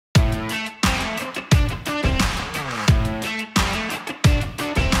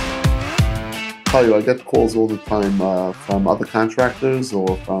tell you, I get calls all the time from other contractors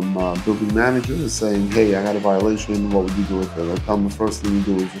or from building managers saying, hey, I got a violation, what would you do with it? I tell them the first thing you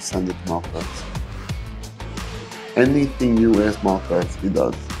do is just send it to Mark Hertz. Anything you ask Mark Hertz, he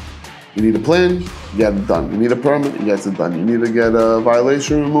does. You need a plan, you get it done. You need a permit, he gets it done. You need to get a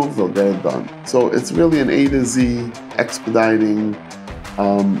violation removed, they'll get it done. So it's really an A to Z expediting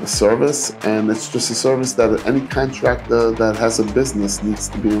service, and it's just a service that any contractor that has a business needs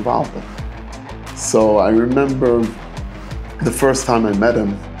to be involved in. So I remember the first time I met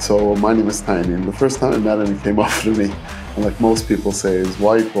him, so my name is Tiny, and the first time I met him, he came over to me, and like most people say, is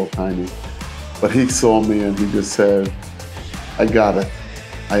why you call Tiny? But he saw me and he just said, I got it.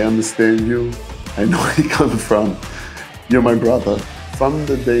 I understand you. I know where you're coming from. You're my brother. From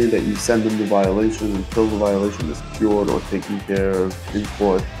the day that you send them the violation until the violation is cured or taken care of in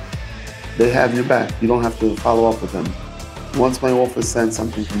court, they have your back. You don't have to follow up with them. Once my office sends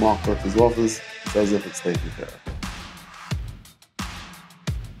something to Mark Hertz's office, it's as if it's taken care of.